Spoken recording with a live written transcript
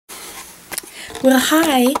Well,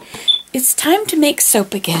 hi. It's time to make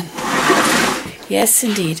soap again. Yes,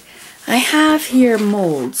 indeed. I have here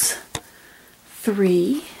molds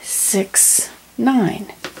 3, 6,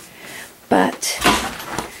 9, but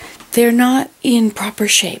they're not in proper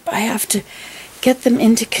shape. I have to get them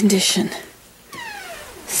into condition.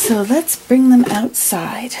 So let's bring them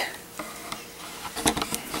outside.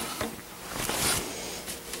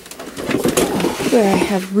 Where I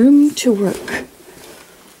have room to work.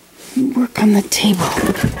 Work on the table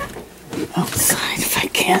outside if I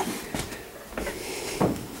can.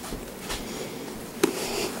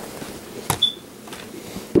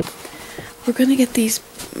 We're going to get these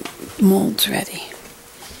molds ready.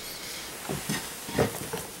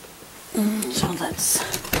 So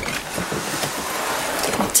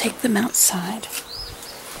I'll take them outside.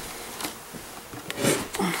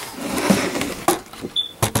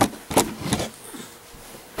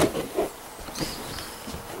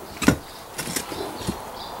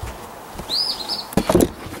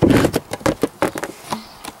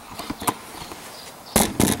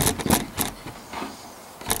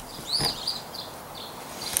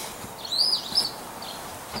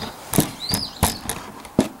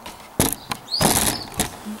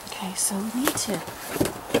 Okay, so we need to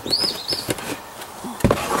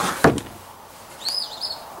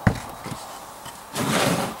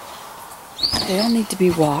they all need to be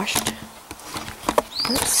washed.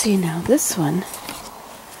 Let's see now, this one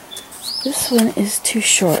is too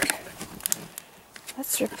short.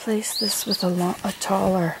 Let's replace this with a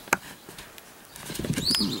taller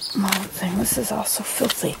mold thing. This is also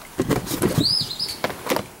filthy.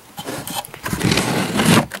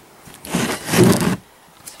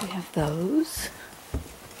 So we have those.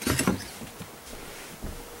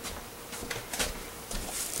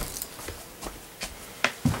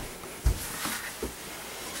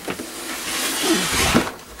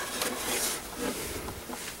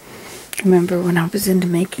 Remember when I was into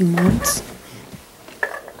making molds?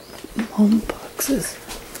 Mold boxes.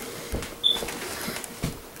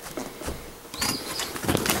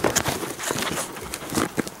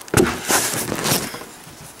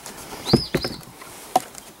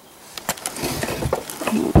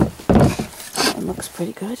 That looks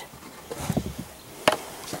pretty good.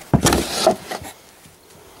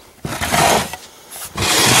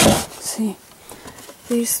 See,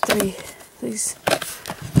 these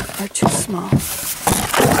are too small.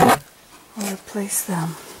 I'll replace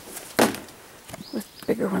them with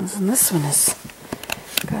bigger ones, and this one is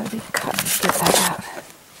gotta be cut to get that out.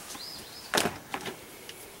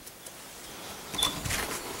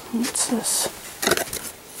 What's this?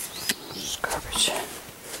 It's garbage.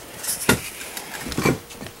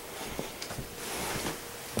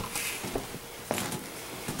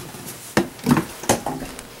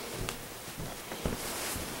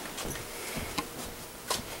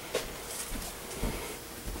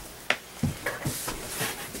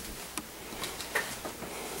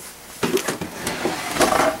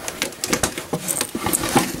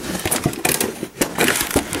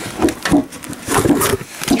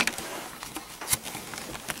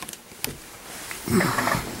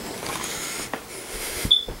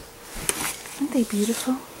 Aren't they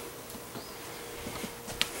beautiful?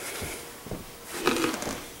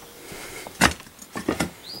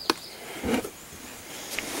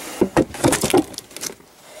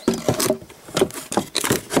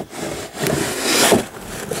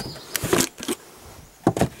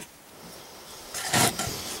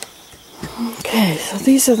 Okay, so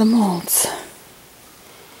these are the molds.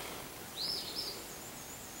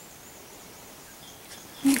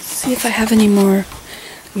 Let's see if I have any more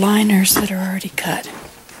liners that are already cut.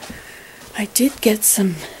 I did get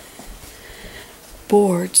some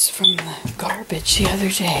boards from the garbage the other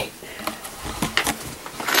day.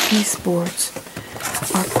 These boards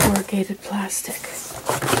are corrugated plastic.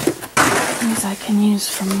 These I can use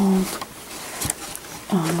for mold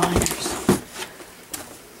liners.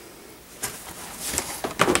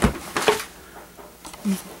 I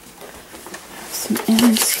have some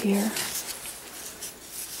ends here.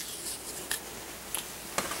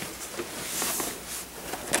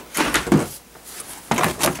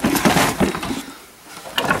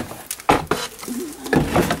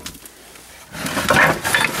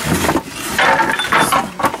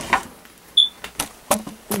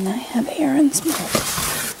 And I have Aaron's mold.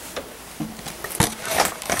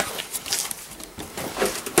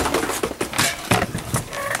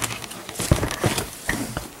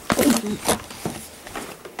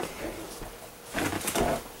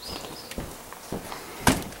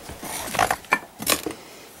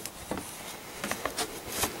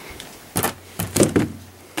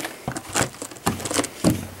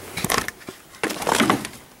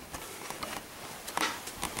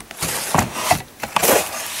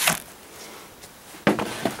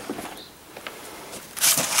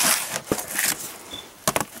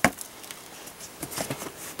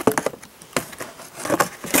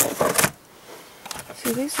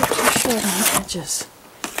 See, these are too short on the edges.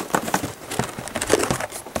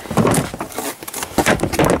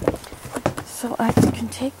 So I can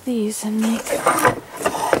take these and make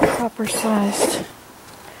proper sized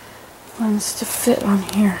ones to fit on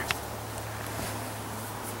here.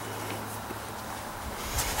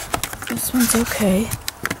 This one's okay.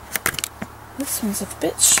 This one's a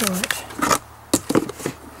bit short.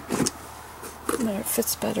 There, it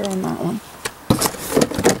fits better on that one.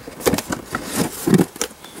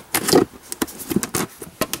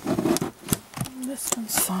 This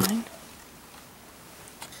one's fine.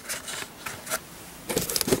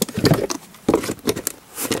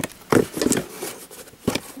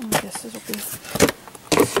 I guess it'll be.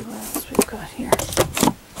 Let's see what else we've got here.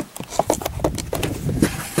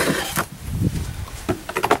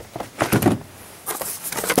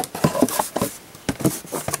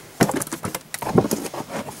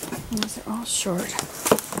 These are all short.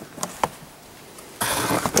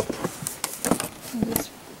 This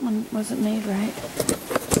one wasn't made right.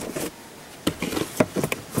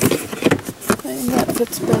 And that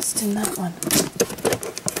fits best in that one.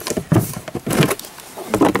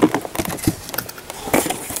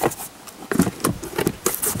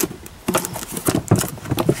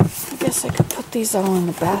 I guess I could put these all in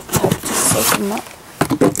the bathtub to soak them up.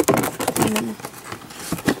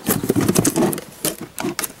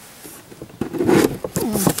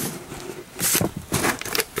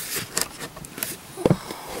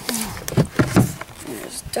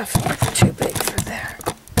 It's definitely too big for there.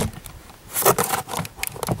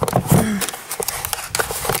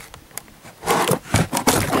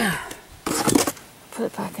 Put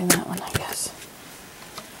it back in that one, I guess.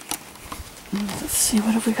 Let's see,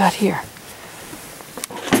 what have we got here?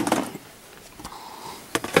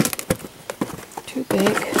 Too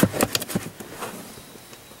big.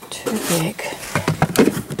 Too big.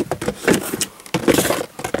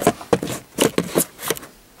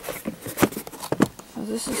 So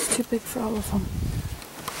this is too big for all of them.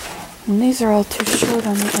 And these are all too short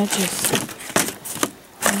on the edges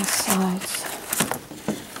and the sides.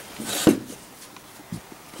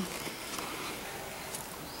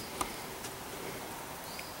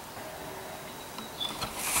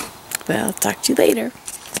 Well, I'll talk to you later.